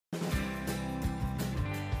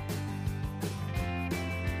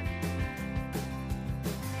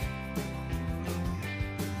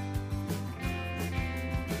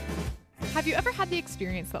Have you ever had the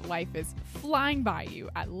experience that life is flying by you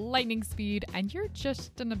at lightning speed and you're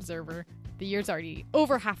just an observer? The year's already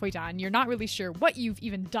over halfway done. You're not really sure what you've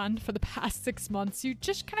even done for the past 6 months. You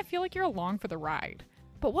just kind of feel like you're along for the ride.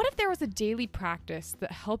 But what if there was a daily practice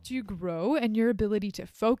that helped you grow in your ability to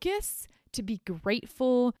focus, to be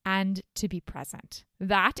grateful, and to be present?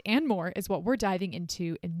 That and more is what we're diving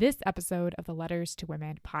into in this episode of the Letters to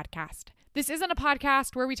Women podcast. This isn't a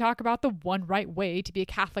podcast where we talk about the one right way to be a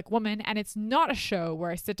Catholic woman, and it's not a show where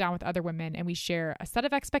I sit down with other women and we share a set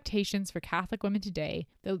of expectations for Catholic women today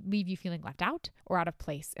that leave you feeling left out or out of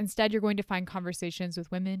place. Instead, you're going to find conversations with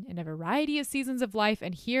women in a variety of seasons of life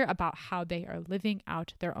and hear about how they are living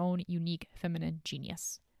out their own unique feminine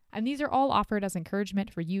genius. And these are all offered as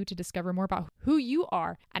encouragement for you to discover more about who you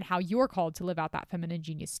are and how you're called to live out that feminine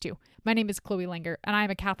genius too. My name is Chloe Langer, and I'm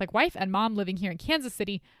a Catholic wife and mom living here in Kansas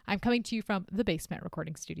City. I'm coming to you from the basement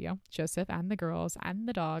recording studio. Joseph and the girls and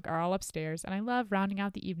the dog are all upstairs, and I love rounding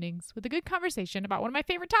out the evenings with a good conversation about one of my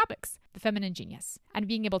favorite topics, the feminine genius, and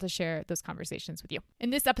being able to share those conversations with you. In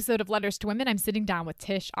this episode of Letters to Women, I'm sitting down with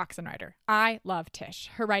Tish Oxenreider. I love Tish.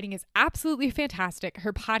 Her writing is absolutely fantastic.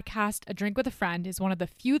 Her podcast, A Drink with a Friend, is one of the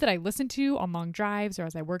few that I listen to on long drives or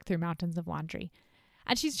as I work through mountains of laundry.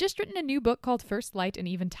 And she's just written a new book called First Light and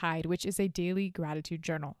Eventide, which is a daily gratitude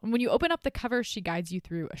journal. And when you open up the cover, she guides you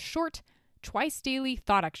through a short, twice daily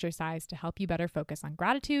thought exercise to help you better focus on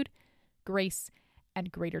gratitude, grace,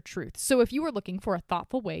 and greater truth. So if you are looking for a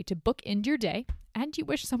thoughtful way to bookend your day, and you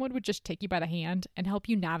wish someone would just take you by the hand and help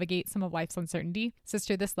you navigate some of life's uncertainty,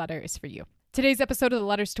 sister, this letter is for you. Today's episode of the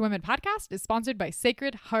Letters to Women podcast is sponsored by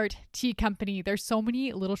Sacred Heart Tea Company. There's so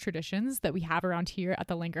many little traditions that we have around here at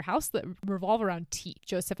the Langer house that revolve around tea.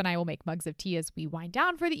 Joseph and I will make mugs of tea as we wind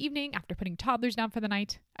down for the evening after putting toddlers down for the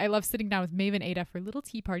night. I love sitting down with Maeve and Ada for little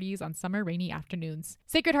tea parties on summer rainy afternoons.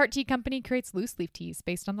 Sacred Heart Tea Company creates loose leaf teas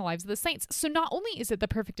based on the lives of the saints. So not only is it the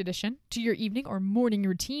perfect addition to your evening or morning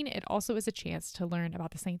routine, it also is a chance to learn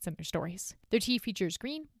about the saints and their stories. Their tea features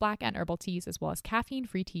green, black, and herbal teas as well as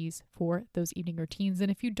caffeine-free teas for those evening routines. And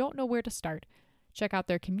if you don't know where to start, check out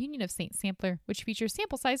their Communion of Saints sampler, which features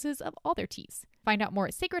sample sizes of all their teas. Find out more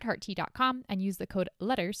at sacredhearttea.com and use the code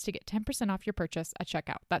LETTERS to get 10% off your purchase at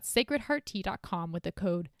checkout. That's sacredhearttea.com with the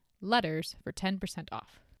code LETTERS for 10%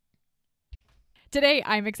 off. Today,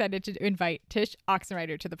 I'm excited to invite Tish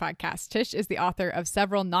Oxenreider to the podcast. Tish is the author of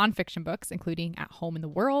several nonfiction books, including At Home in the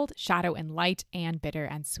World, Shadow and Light, and Bitter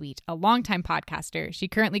and Sweet. A longtime podcaster, she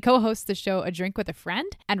currently co-hosts the show A Drink with a Friend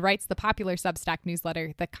and writes the popular Substack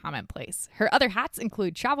newsletter, The Commonplace. Her other hats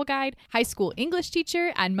include travel guide, high school English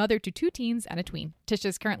teacher, and mother to 2 teens and a tween. Tish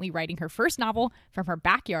is currently writing her first novel from her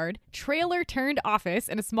backyard, trailer-turned-office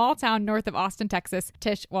in a small town north of Austin, Texas.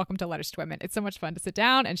 Tish, welcome to Letters to Women. It's so much fun to sit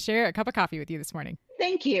down and share a cup of coffee with you this morning.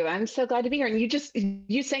 Thank you. I'm so glad to be here. And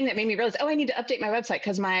you saying that made me realize, I need to update my website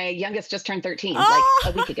because my youngest just turned 13 like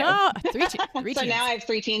a week ago. Three so teens. Now I have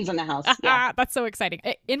 3 teens in the house. Yeah. That's so exciting.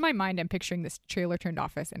 In my mind, I'm picturing this trailer turned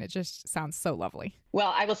office and it just sounds so lovely.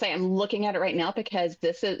 Well, I will say I'm looking at it right now because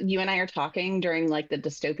you and I are talking during like the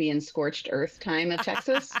dystopian scorched earth time of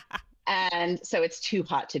Texas. And so it's too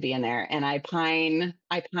hot to be in there. And I pine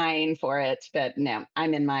for it. But no,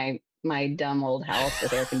 I'm in my dumb old house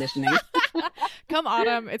with air conditioning. Come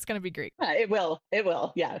autumn, it's going to be great. It will.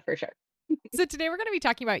 Yeah, for sure. So today we're going to be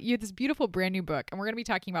talking about this beautiful brand new book, and we're going to be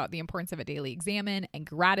talking about the importance of a daily examine and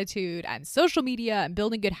gratitude and social media and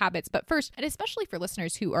building good habits. But first, and especially for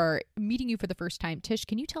listeners who are meeting you for the first time, Tish,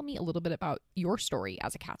 can you tell me a little bit about your story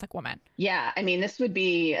as a Catholic woman? Yeah, I mean, this would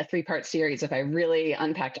be a 3-part series if I really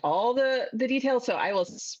unpacked all the details. So I will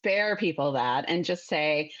spare people that and just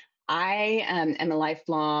say I am a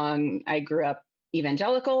lifelong, I grew up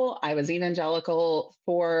evangelical. I was evangelical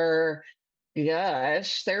for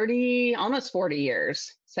 30, almost 40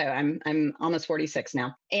 years. So I'm almost 46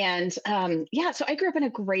 now. And so I grew up in a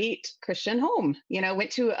great Christian home,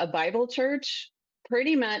 went to a Bible church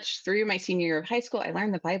pretty much through my senior year of high school. I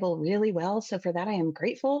learned the Bible really well. So for that, I am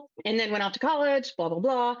grateful. And then went off to college, blah, blah,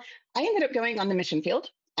 blah. I ended up going on the mission field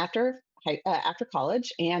after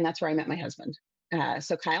college. And that's where I met my husband.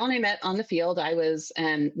 So Kyle and I met on the field.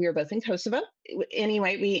 We were both in Kosovo.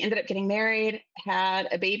 Anyway, we ended up getting married, had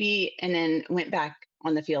a baby, and then went back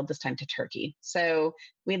on the field, this time to Turkey. So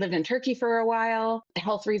we lived in Turkey for a while.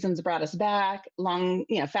 Health reasons brought us back.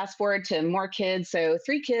 Fast forward to more kids. So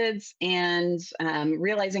 3 kids, and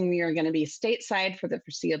realizing we were going to be stateside for the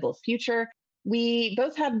foreseeable future. We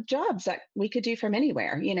both had jobs that we could do from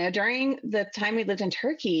anywhere. During the time we lived in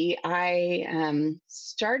Turkey, I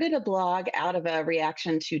started a blog out of a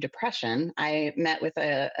reaction to depression. I met with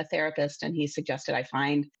a therapist, and he suggested I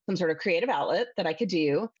find some sort of creative outlet that I could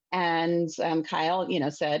do. And Kyle,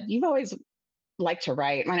 said, you've always like to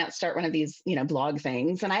write. Why not start one of these, blog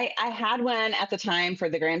things? And I had one at the time for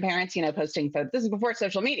the grandparents, posting photos. This is before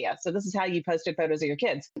social media. So this is how you posted photos of your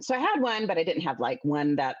kids. So I had one, but I didn't have like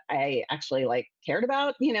one that I actually like cared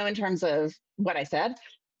about, in terms of what I said.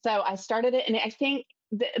 So I started it. And I think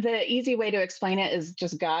the easy way to explain it is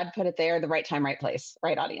just God put it there, the right time, right place,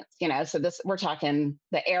 right audience, so we're talking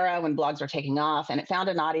the era when blogs were taking off, and it found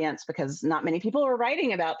an audience because not many people were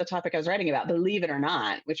writing about the topic I was writing about, believe it or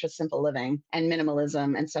not, which was simple living and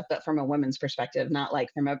minimalism and stuff, but from a woman's perspective, not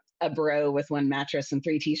like from a bro with one mattress and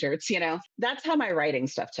 3 t-shirts. That's how my writing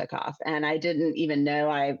stuff took off. And I didn't even know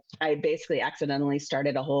I basically accidentally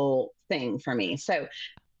started a whole thing for me. So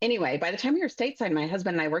anyway, by the time we were stateside, my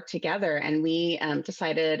husband and I worked together, and we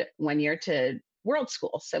decided one year to world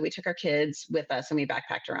school. So we took our kids with us and we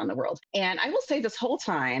backpacked around the world. And I will say this whole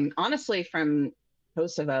time, honestly, from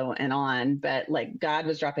Kosovo and on, but like God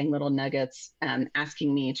was dropping little nuggets,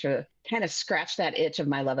 asking me to kind of scratch that itch of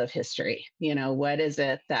my love of history. What is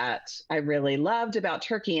it that I really loved about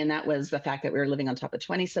Turkey? And that was the fact that we were living on top of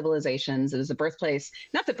 20 civilizations. It was the birthplace,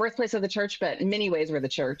 not the birthplace of the church, but in many ways where the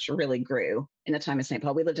church really grew in the time of St.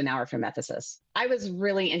 Paul. We lived an hour from Ephesus. I was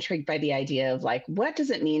really intrigued by the idea of like, what does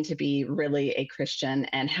it mean to be really a Christian,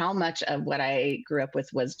 and how much of what I grew up with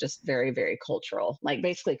was just very, very cultural? Like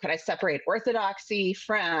basically, could I separate Orthodoxy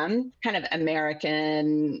from kind of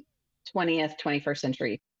American 20th, 21st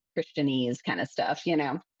century Christianese kind of stuff,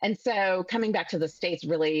 And so coming back to the States,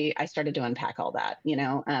 really, I started to unpack all that, we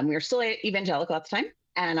were still evangelical at the time.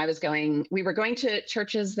 And we were going to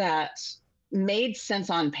churches that made sense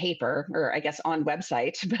on paper, or I guess on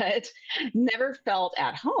website, but never felt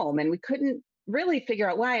at home. And we couldn't really figure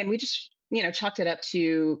out why. And we just, chalked it up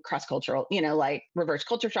to cross-cultural, like reverse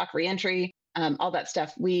culture shock, reentry, all that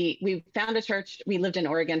stuff. We found a church. We lived in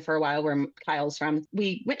Oregon for a while, where Kyle's from.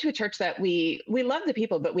 We went to a church that we loved the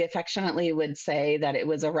people, but we affectionately would say that it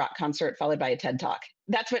was a rock concert followed by a TED Talk.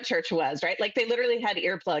 That's what church was, right? Like they literally had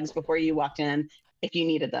earplugs before you walked in if you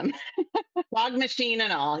needed them. Fog machine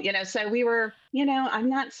and all, so we were, I'm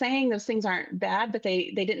not saying those things aren't bad, but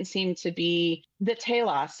they didn't seem to be the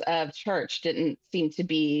telos of church, didn't seem to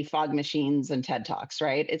be fog machines and TED Talks,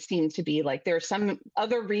 right? It seemed to be like there's some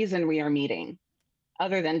other reason we are meeting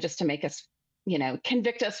other than just to make us,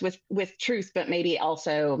 convict us with truth, but maybe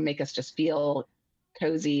also make us just feel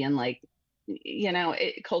cozy and like,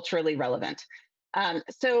 culturally relevant.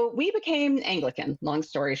 So we became Anglican, long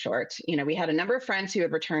story short. We had a number of friends who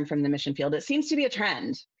had returned from the mission field. It seems to be a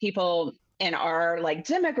trend. People in our like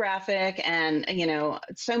demographic and,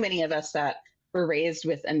 so many of us that were raised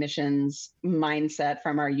with a missions mindset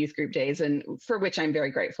from our youth group days, and for which I'm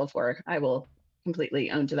very grateful for. I will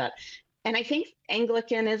completely own to that. And I think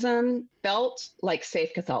Anglicanism felt like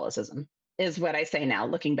safe Catholicism, is what I say now,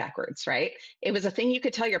 looking backwards, right? It was a thing you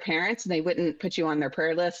could tell your parents and they wouldn't put you on their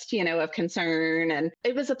prayer list, of concern. And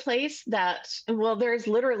it was a place that, well, there's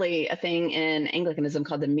literally a thing in Anglicanism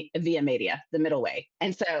called the Via Media, the middle way.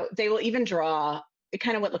 And so they will even draw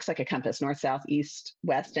kind of what looks like a compass, north, south, east,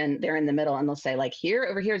 west, and they're in the middle. And they'll say like,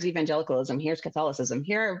 over here is evangelicalism, here's Catholicism,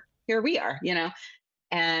 here we are,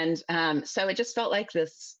 And so it just felt like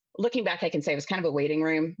this, looking back, I can say it was kind of a waiting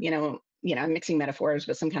room, I'm mixing metaphors,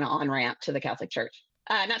 but some kind of on-ramp to the Catholic Church.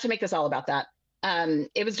 Not to make this all about that.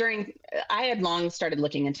 It was I had long started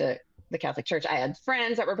looking into the Catholic Church. I had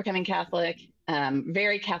friends that were becoming Catholic,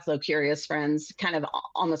 very Catholic-curious friends, kind of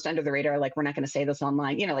almost under the radar, like we're not going to say this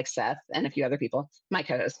online, like Seth and a few other people, my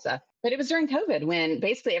co-host Seth. But it was during COVID when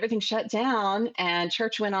basically everything shut down and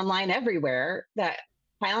church went online everywhere, that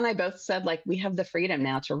Kyle and I both said, like, we have the freedom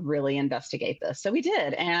now to really investigate this. So we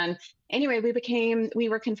did. And anyway, we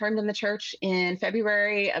were confirmed in the church in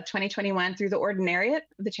February of 2021 through the Ordinariate,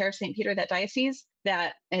 the chair of St. Peter, that diocese.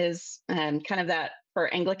 That is kind of that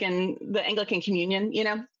for the Anglican communion,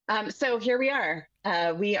 So here we are.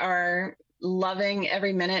 We are loving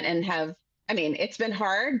every minute and it's been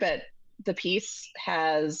hard, but the peace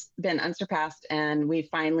has been unsurpassed and we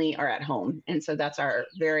finally are at home. And so that's our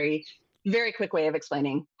very, very quick way of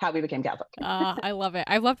explaining how we became Catholic. I love it.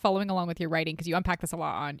 I love following along with your writing because you unpack this a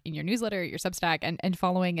lot in your newsletter, your Substack, and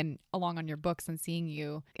following and along on your books and seeing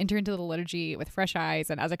you enter into the liturgy with fresh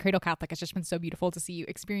eyes. And as a cradle Catholic, it's just been so beautiful to see you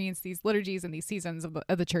experience these liturgies and these seasons of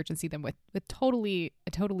the church and see them with a totally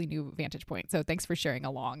new vantage point. So thanks for sharing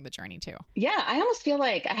along the journey too. Yeah, I almost feel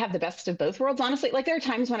like I have the best of both worlds, honestly. Like there are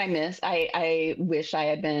times when I wish I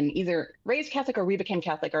had been either raised Catholic or we became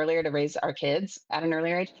Catholic earlier to raise our kids at an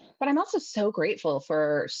earlier age. But I'm also also so grateful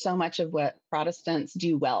for so much of what Protestants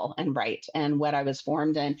do well and right and what I was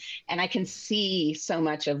formed in. And I can see so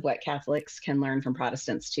much of what Catholics can learn from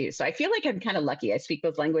Protestants too. So I feel like I'm kind of lucky. I speak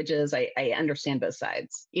both languages. I understand both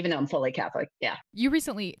sides, even though I'm fully Catholic. Yeah. You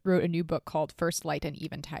recently wrote a new book called First Light and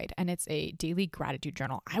Eventide, and it's a daily gratitude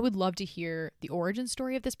journal. I would love to hear the origin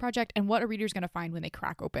story of this project and what a reader's going to find when they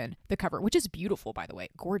crack open the cover, which is beautiful, by the way.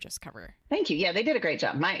 Gorgeous cover. Thank you. Yeah, they did a great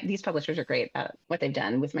job. These publishers are great at what they've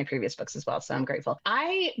done with my previous books as well. So I'm grateful.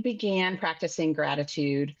 I began practicing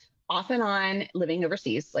gratitude off and on living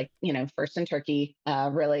overseas, like, first in Turkey,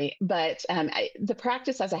 really. But the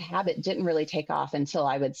practice as a habit didn't really take off until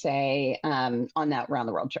I would say on that round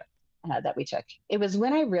the world trip. That we took. It was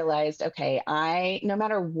when I realized, okay, no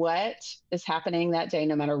matter what is happening that day,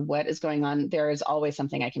 no matter what is going on, there is always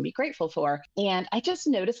something I can be grateful for. And I just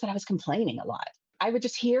noticed that I was complaining a lot. I would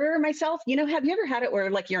just hear myself, have you ever had it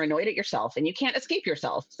where like you're annoyed at yourself and you can't escape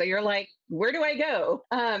yourself? So you're like, where do I go?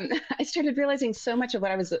 I started realizing so much of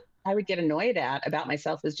what I would get annoyed at about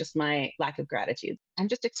myself was just my lack of gratitude. I'm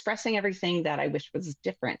just expressing everything that I wish was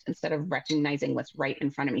different instead of recognizing what's right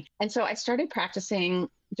in front of me. And so I started practicing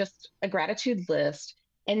just a gratitude list.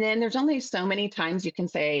 And then there's only so many times you can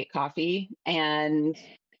say coffee and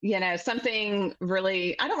something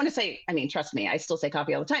really, I don't want to say, trust me, I still say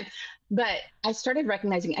coffee all the time, but I started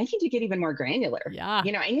recognizing I need to get even more granular. Yeah.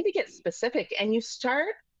 I need to get specific. And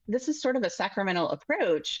this is sort of a sacramental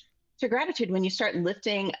approach to gratitude when you start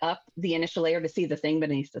lifting up the initial layer to see the thing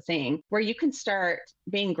beneath the thing, where you can start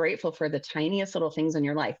being grateful for the tiniest little things in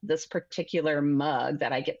your life. This particular mug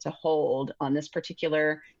that I get to hold on this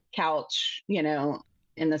particular couch, on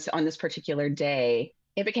this particular day.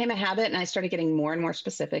 It became a habit and I started getting more and more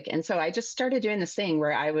specific. And so I just started doing this thing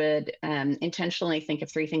where I would intentionally think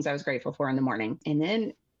of 3 things I was grateful for in the morning, and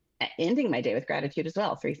then ending my day with gratitude as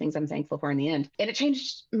well. 3 things I'm thankful for in the end. And it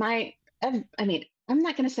changed I'm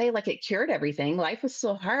not going to say like it cured everything. Life was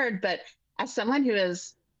still hard, but as someone who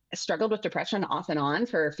has struggled with depression off and on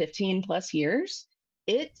for 15 plus years,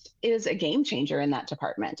 it is a game changer in that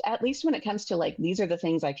department, at least when it comes to like, these are the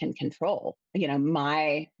things I can control.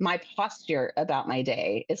 My posture about my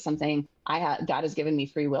day is something God has given me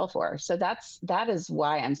free will for. So that is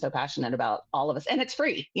why I'm so passionate about all of us. And it's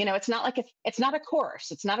free. It's not like it's not a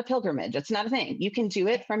course. It's not a pilgrimage. It's not a thing. You can do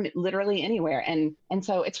it from literally anywhere. And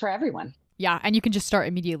so it's for everyone. Yeah. And you can just start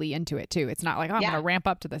immediately into it too. It's not like, I'm going to ramp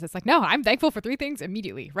up to this. It's like, no, I'm thankful for 3 things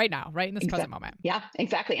immediately, right now, right in this present moment. Yeah,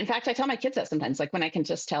 exactly. In fact, I tell my kids that sometimes, like when I can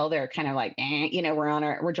just tell they're kind of like,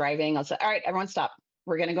 we're driving. I'll say, all right, everyone stop.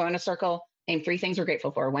 We're going to go in a circle, name 3 things we're grateful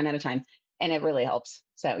for, one at a time. And it really helps.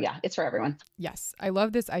 So yeah, it's for everyone. Yes. I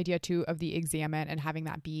love this idea too of the examine and having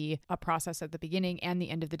that be a process at the beginning and the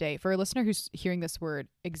end of the day. For a listener who's hearing this word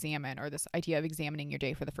examine or this idea of examining your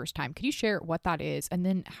day for the first time, could you share what that is and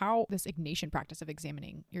then how this Ignatian practice of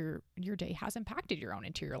examining your day has impacted your own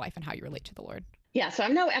interior life and how you relate to the Lord? Yeah, so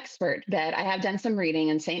I'm no expert, but I have done some reading,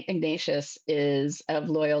 and Saint Ignatius of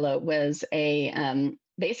Loyola was a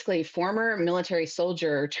basically former military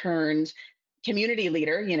soldier turned community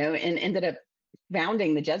leader, and ended up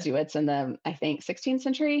founding the Jesuits in the, I think, 16th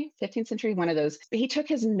century, 15th century, one of those. He took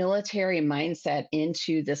his military mindset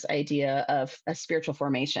into this idea of a spiritual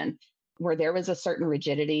formation, where there was a certain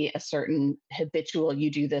rigidity, a certain habitual,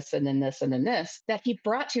 you do this and then this and then this, that he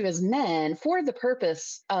brought to his men for the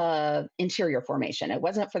purpose of interior formation. It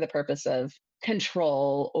wasn't for the purpose of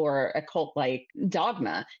control or a cult-like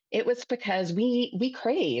dogma. It was because we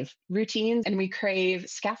crave routines and we crave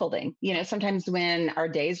scaffolding. Sometimes when our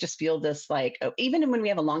days just feel this like, even when we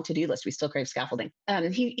have a long to-do list, we still crave scaffolding.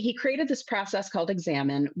 He created this process called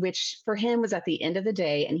examine, which for him was at the end of the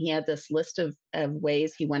day, and he had this list of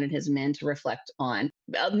ways he wanted his men to reflect on.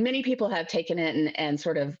 Many people have taken it and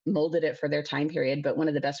sort of molded it for their time period, but one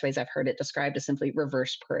of the best ways I've heard it described is simply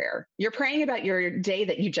reverse prayer. You're praying about your day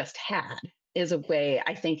that you just had. Is a way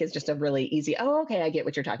I think is just a really easy, okay, I get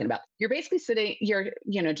what you're talking about. You're basically sitting, you're,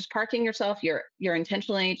 just parking yourself, you're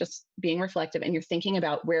intentionally just being reflective, and you're thinking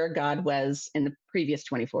about where God was in the previous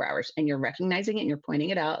 24 hours, and you're recognizing it and you're pointing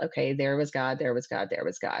it out. Okay, there was God, there was God, there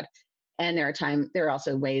was God. And there are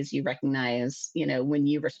also ways you recognize, when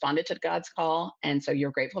you responded to God's call. And so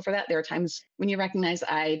you're grateful for that. There are times when you recognize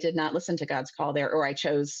I did not listen to God's call there, or I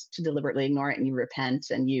chose to deliberately ignore it, and you repent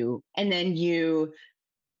and then you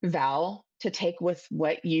vow to take with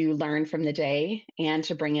what you learned from the day and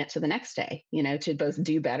to bring it to the next day, to both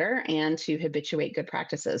do better and to habituate good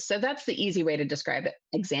practices. So that's the easy way to describe it.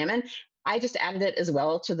 Examine. I just added it as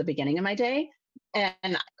well to the beginning of my day, and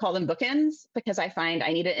I call them bookends because I find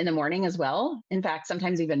I need it in the morning as well. In fact,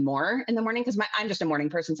 sometimes even more in the morning because I'm just a morning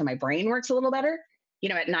person. So my brain works a little better.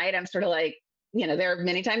 At night, I'm sort of like, there are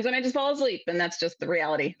many times when I just fall asleep, and that's just the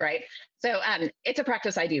reality, right? So it's a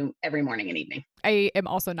practice I do every morning and evening. I am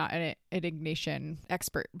also not an Ignatian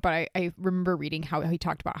expert, but I remember reading how he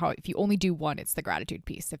talked about how if you only do one, it's the gratitude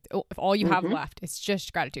piece. If all you have left, it's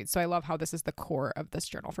just gratitude. So I love how this is the core of this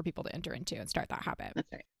journal for people to enter into and start that habit.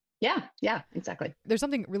 That's right. Yeah, exactly. There's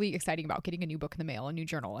something really exciting about getting a new book in the mail, a new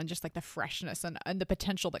journal, and just like the freshness and the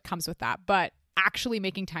potential that comes with that. But actually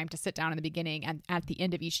making time to sit down in the beginning and at the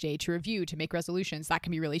end of each day to review, to make resolutions, that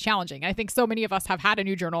can be really challenging. And I think so many of us have had a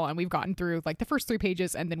new journal and we've gotten through like the first 3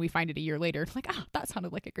 pages and then we find it a year later. Like, that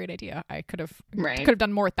sounded like a great idea. I could have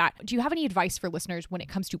done more with that. Do you have any advice for listeners when it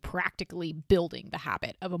comes to practically building the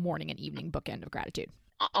habit of a morning and evening bookend of gratitude?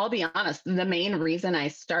 I'll be honest, the main reason I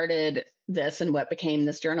started this and what became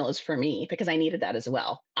this journal is for me, because I needed that as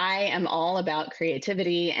well. I am all about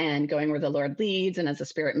creativity and going where the Lord leads and as the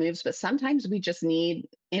Spirit moves, but sometimes we just need,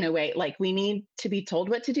 in a way, like we need to be told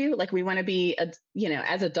what to do. Like we want to be,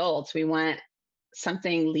 as adults, we want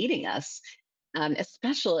something leading us.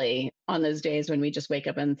 Especially on those days when we just wake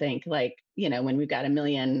up and think like, when we've got a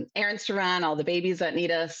million errands to run, all the babies that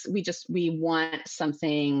need us, we want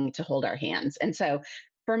something to hold our hands. And so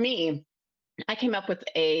for me, I came up with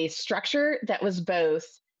a structure that was both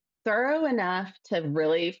thorough enough to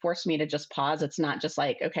really force me to just pause. It's not just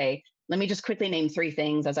like, okay, let me just quickly name 3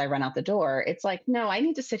 things as I run out the door. It's like, no, I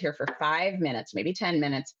need to sit here for 5 minutes, maybe 10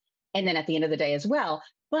 minutes. And then at the end of the day as well,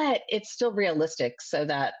 but it's still realistic so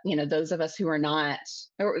that, those of us who are not,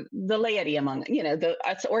 or the laity among,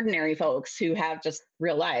 us ordinary folks who have just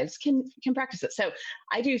real lives can practice it. So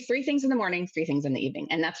I do 3 things in the morning, 3 things in the evening.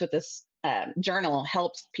 And that's what this journal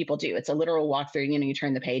helps people do. It's a literal walkthrough. You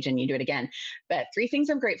turn the page and you do it again. But 3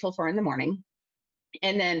 things I'm grateful for in the morning.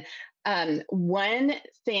 And then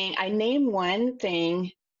I name one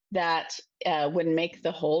thing that would make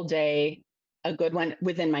the whole day a good one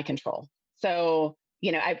within my control. So,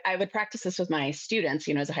 I would practice this with my students,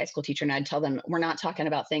 as a high school teacher, and I'd tell them, we're not talking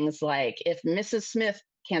about things like if Mrs. Smith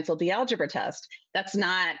canceled the algebra test, that's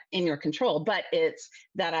not in your control, but it's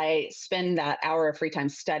that I spend that hour of free time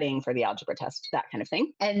studying for the algebra test, that kind of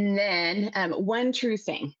thing. And then one true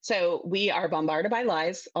thing. So we are bombarded by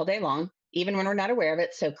lies all day long, even when we're not aware of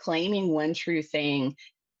it. So claiming one true thing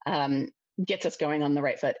gets us going on the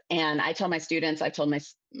right foot. And I tell my students, I've told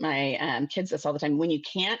my kids this all the time, when you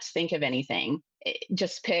can't think of anything,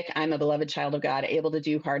 just pick, I'm a beloved child of God, able to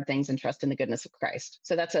do hard things and trust in the goodness of Christ.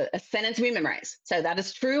 So that's a sentence we memorize. So that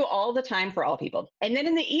is true all the time for all people. And then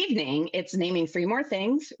in the evening, it's naming 3 more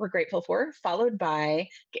things we're grateful for, followed by,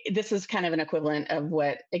 this is kind of an equivalent of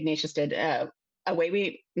what Ignatius did, a way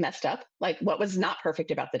we messed up, like what was not perfect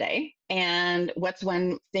about the day, and what's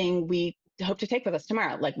one thing we hope to take with us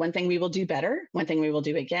tomorrow, like one thing we will do better, one thing we will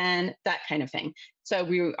do again, that kind of thing. So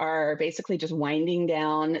we are basically just winding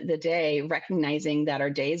down the day, recognizing that our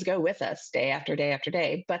days go with us day after day after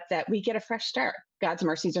day, but that we get a fresh start. God's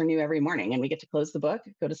mercies are new every morning, and we get to close the book,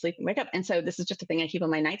 go to sleep, and wake up. And so this is just a thing I keep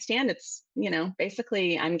on my nightstand. It's,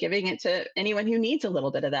 basically I'm giving it to anyone who needs a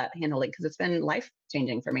little bit of that handling, because it's been life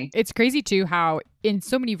changing for me. It's crazy too how in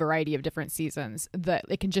so many variety of different seasons that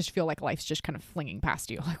it can just feel like life's just kind of flinging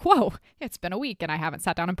past you. Like, whoa, it's been a week and I haven't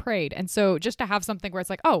sat down and prayed. And so just to have something where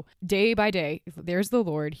it's like, oh, day by day, there's the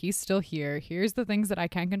Lord, he's still here. Here's the things that I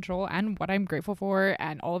can control and what I'm grateful for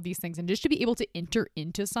and all of these things. And just to be able to enter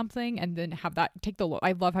into something and then have that take the load.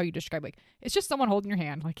 I love how you describe, like, it's just someone holding your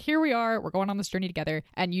hand. Like, here we are, we're going on this journey together.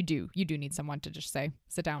 And you do need someone to just say,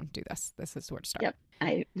 sit down, do this. This is where to start. Yep.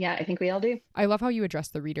 I think we all do. I love how you address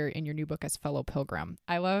the reader in your new book as fellow pilgrim.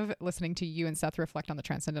 I love listening to you and Seth reflect on the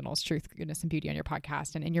transcendentals, truth, goodness, and beauty on your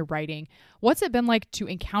podcast and in your writing. What's it been like to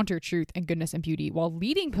encounter truth and goodness and beauty while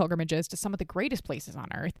leading pilgrimages to some of the greatest places on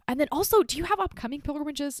earth? And then also, do you have upcoming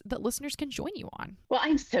pilgrimages that listeners can join you on? Well,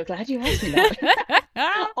 I'm so glad you asked me that.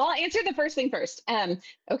 I'll answer the first thing first.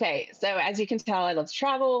 Okay, so as you can tell, I love to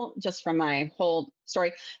travel just from my whole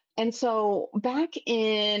story. And so back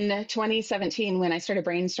in 2017, when I started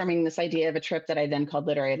brainstorming this idea of a trip that I then called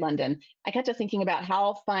Literary London, I got to thinking about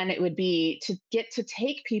how fun it would be to get to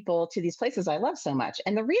take people to these places I love so much.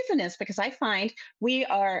 And the reason is because I find we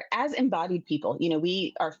are, as embodied people,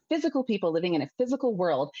 we are physical people living in a physical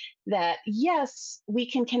world that, yes, we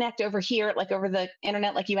can connect over here, like over the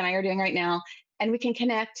internet, like you and I are doing right now. And we can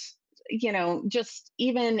connect, just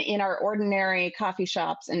even in our ordinary coffee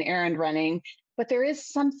shops and errand running. But there is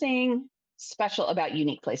something special about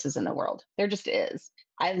unique places in the world. There just is.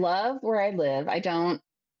 I love where I live.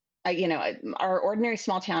 Our ordinary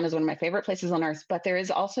small town is one of my favorite places on earth, but there is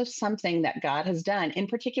also something that God has done in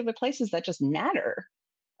particular places that just matter.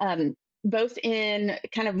 Both in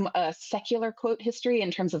kind of a secular quote history in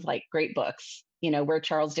terms of like great books where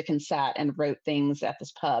Charles Dickens sat and wrote things at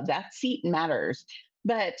this pub. That seat matters.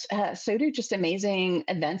 But so do just amazing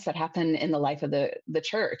events that happen in the life of the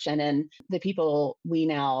church and in the people we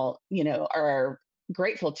now, are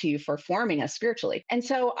grateful to for forming us spiritually. And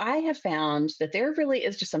so I have found that there really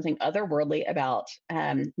is just something otherworldly about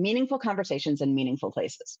meaningful conversations in meaningful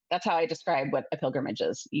places. That's how I describe what a pilgrimage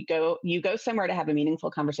is. You go somewhere to have a meaningful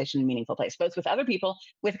conversation in a meaningful place, both with other people,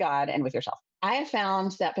 with God, and with yourself. I have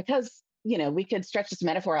found that because we could stretch this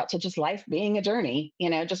metaphor out to just life being a journey,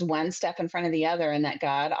 just one step in front of the other, and that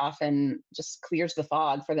God often just clears the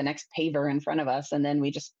fog for the next paver in front of us. And then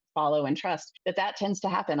we just follow and trust that tends to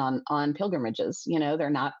happen on pilgrimages.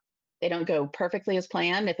 They don't go perfectly as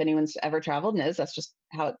planned. If anyone's ever traveled knows that's just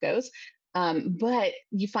how it goes. But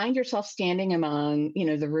you find yourself standing among,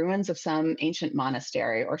 the ruins of some ancient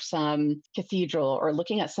monastery or some cathedral, or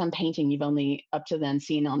looking at some painting you've only up to then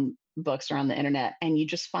seen on books or on the internet. And you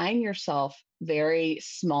just find yourself very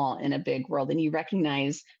small in a big world, and you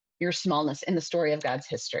recognize your smallness in the story of God's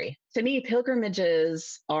history. To me,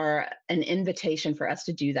 pilgrimages are an invitation for us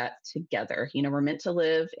to do that together. We're meant to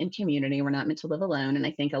live in community. We're not meant to live alone. And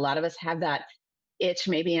I think a lot of us have that itch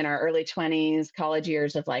maybe in our early 20s, college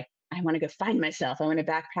years of like, I want to go find myself. I want to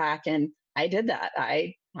backpack. And I did that.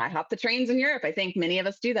 I hopped the trains in Europe. I think many of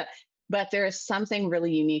us do that. But there is something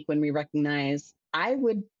really unique when we recognize I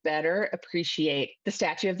would better appreciate the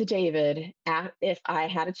statue of the David if I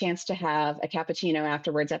had a chance to have a cappuccino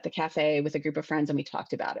afterwards at the cafe with a group of friends and we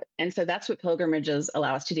talked about it. And so that's what pilgrimages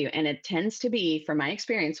allow us to do. And it tends to be, from my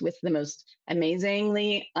experience, with the most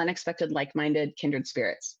amazingly unexpected, like-minded, kindred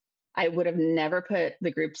spirits. I would have never put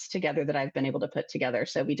the groups together that I've been able to put together.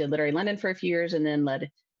 So we did Literary London for a few years, and then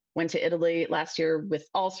went to Italy last year with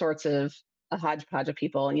all sorts of a hodgepodge of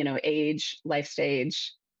people, age, life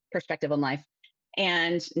stage, perspective on life.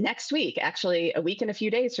 And next week, actually a week and a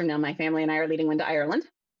few days from now, my family and I are leading one to Ireland.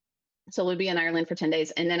 So we'll be in Ireland for 10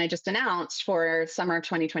 days. And then I just announced for summer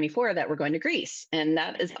 2024 that we're going to Greece. And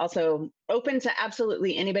that is also open to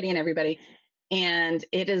absolutely anybody and everybody. And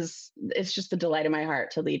it's just the delight of my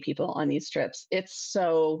heart to lead people on these trips. It's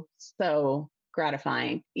so, so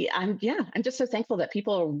gratifying. I'm just so thankful that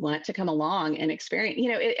people want to come along and experience.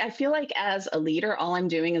 I feel like as a leader, all I'm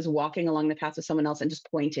doing is walking along the path of someone else and just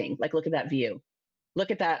pointing, like, look at that view. Look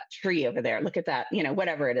at that tree over there. Look at that,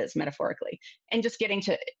 whatever it is metaphorically, and just getting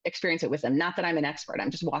to experience it with them. Not that I'm an expert.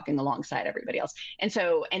 I'm just walking alongside everybody else. And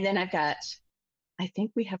then I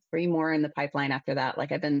think we have 3 more in the pipeline after that.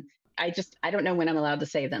 I don't know when I'm allowed to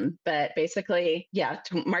say them, but basically,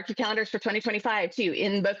 mark your calendars for 2025 too,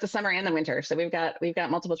 in both the summer and the winter. So we've got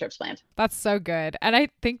multiple trips planned. That's so good. And I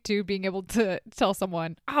think too, being able to tell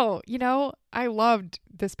someone, oh, I loved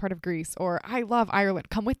this part of Greece, or I love Ireland,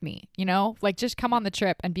 come with me, just come on the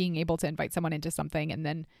trip, and being able to invite someone into something. And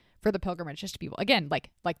then for the pilgrimage, just to be able, again,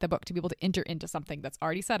 like the book, to be able to enter into something that's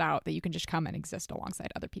already set out, that you can just come and exist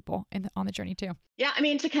alongside other people on the journey too. Yeah,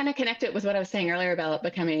 to kind of connect it with what I was saying earlier about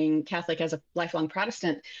becoming Catholic as a lifelong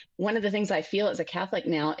Protestant, one of the things I feel as a Catholic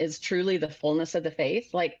now is truly the fullness of the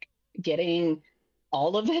faith, like getting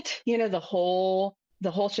all of it, the whole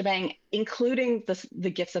shebang, including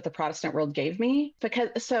the gifts that the Protestant world gave me.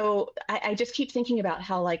 So I just keep thinking about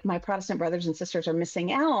how like my Protestant brothers and sisters are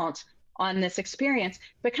missing out on this experience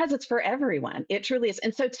because it's for everyone. It truly is.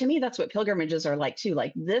 And so to me, that's what pilgrimages are like too.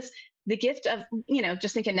 Like the gift of,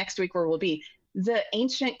 just thinking next week where we'll be, the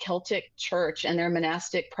ancient Celtic church and their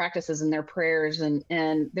monastic practices and their prayers and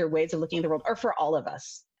their ways of looking at the world are for all of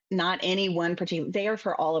us. Not any one particular, they are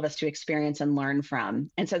for all of us to experience and learn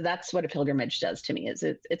from. And so that's what a pilgrimage does to me, is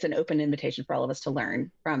it's an open invitation for all of us to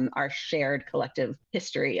learn from our shared collective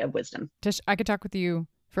history of wisdom. Tish, I could talk with you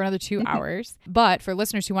for another 2 hours. But for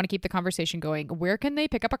listeners who want to keep the conversation going, where can they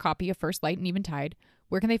pick up a copy of First Light and Eventide?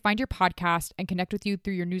 Where can they find your podcast and connect with you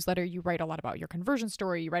through your newsletter? You write a lot about your conversion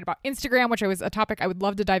story. You write about Instagram, which was a topic I would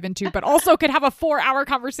love to dive into, but also could have a 4-hour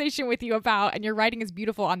conversation with you about. And your writing is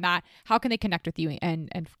beautiful on that. How can they connect with you and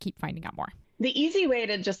keep finding out more? The easy way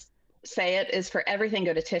to just say it is, for everything,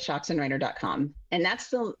 go to tishoxenreider.com. And that's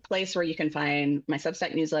the place where you can find my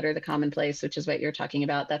Substack newsletter, The Commonplace, which is what you're talking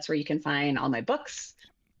about. That's where you can find all my books,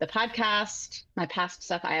 the podcast, my past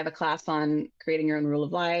stuff. I have a class on creating your own rule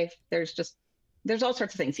of life. There's all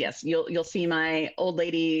sorts of things. Yes, you'll see my old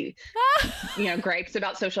lady, gripes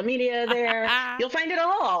about social media there. You'll find it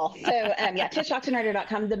all. So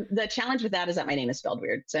tishoxenreider.com. The challenge with that is that my name is spelled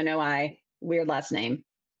weird. So no I, weird last name.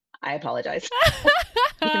 I apologize.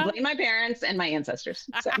 You can blame my parents and my ancestors.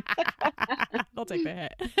 So. They'll take the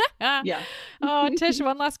hit. Yeah. Oh, Tish,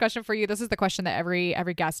 one last question for you. This is the question that every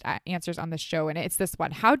guest answers on this show, and it's this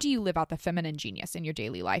one. How do you live out the feminine genius in your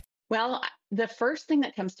daily life? Well, the first thing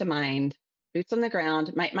that comes to mind boots on the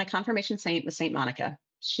ground. My confirmation saint was Saint Monica.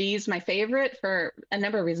 She's my favorite for a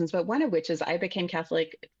number of reasons, but one of which is I became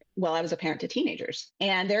Catholic while I was a parent to teenagers.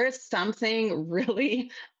 And there is something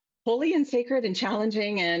really holy and sacred and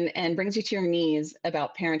challenging and brings you to your knees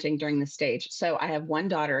about parenting during this stage. So I have one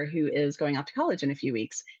daughter who is going off to college in a few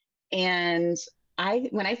weeks. And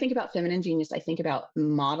when I think about feminine genius, I think about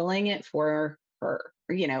modeling it for her,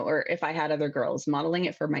 or if I had other girls, modeling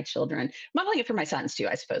it for my children, modeling it for my sons too,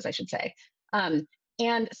 I suppose I should say. Um,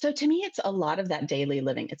 and so to me, it's a lot of that daily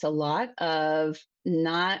living. It's a lot of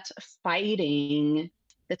not fighting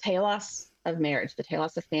the telos of marriage, the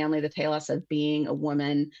telos of family, the telos of being a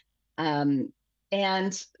woman, and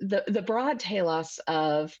the broad telos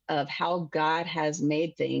of how God has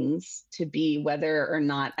made things to be, whether or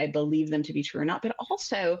not I believe them to be true or not, but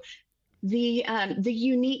also the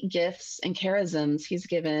unique gifts and charisms He's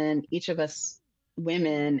given each of us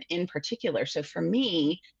women in particular. So for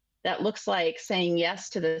me, that looks like saying yes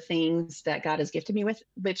to the things that God has gifted me with,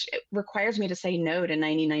 which requires me to say no to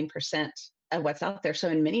 99% of what's out there. So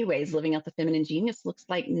in many ways, living out the feminine genius looks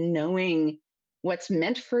like knowing what's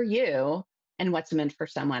meant for you and what's meant for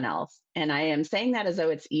someone else. And I am saying that as though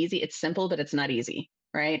it's easy. It's simple, but it's not easy,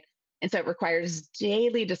 right? And so it requires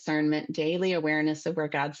daily discernment, daily awareness of where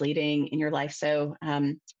God's leading in your life. So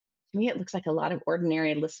to me, it looks like a lot of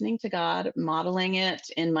ordinary listening to God, modeling it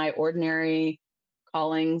in my ordinary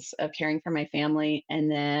callings of caring for my family, and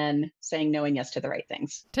then saying no and yes to the right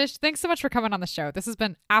things. Tish, thanks so much for coming on the show. This has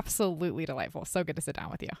been absolutely delightful. So good to sit down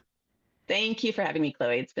with you. Thank you for having me,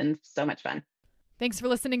 Chloe. It's been so much fun. Thanks for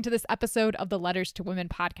listening to this episode of the Letters to Women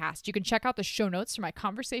podcast. You can check out the show notes for my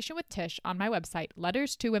conversation with Tish on my website,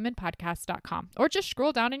 letterstowomenpodcast.com, or just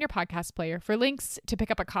scroll down in your podcast player for links to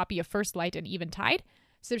pick up a copy of First Light and Eventide,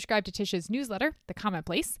 subscribe to Tish's newsletter, The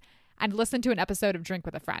Commonplace, and listen to an episode of Drink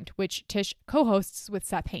with a Friend, which Tish co-hosts with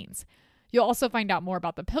Seth Haynes. You'll also find out more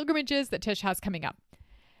about the pilgrimages that Tish has coming up.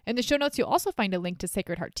 In the show notes, you'll also find a link to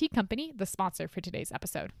Sacred Heart Tea Company, the sponsor for today's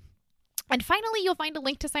episode. And finally, you'll find a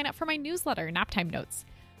link to sign up for my newsletter, Naptime Notes.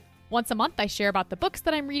 Once a month, I share about the books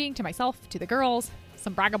that I'm reading to myself, to the girls,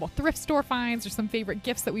 some braggable thrift store finds, or some favorite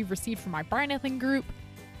gifts that we've received from my Barnething group,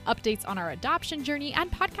 updates on our adoption journey, and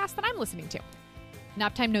podcasts that I'm listening to.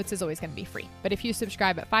 Naptime Notes is always going to be free, but if you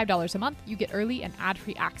subscribe at $5 a month, you get early and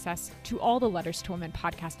ad-free access to all the Letters to Women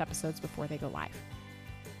podcast episodes before they go live.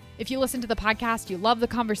 If you listen to the podcast, you love the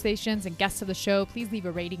conversations and guests of the show, please leave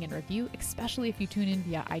a rating and review, especially if you tune in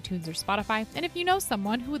via iTunes or Spotify. And if you know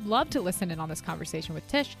someone who would love to listen in on this conversation with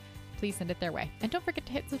Tish, please send it their way. And don't forget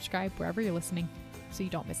to hit subscribe wherever you're listening so you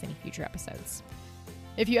don't miss any future episodes.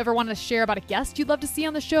 If you ever want to share about a guest you'd love to see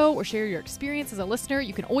on the show or share your experience as a listener,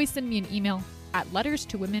 you can always send me an email at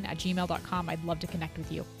letterstowomen@gmail.com. I'd love to connect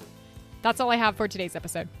with you. That's all I have for today's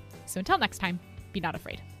episode. So until next time, be not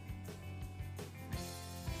afraid.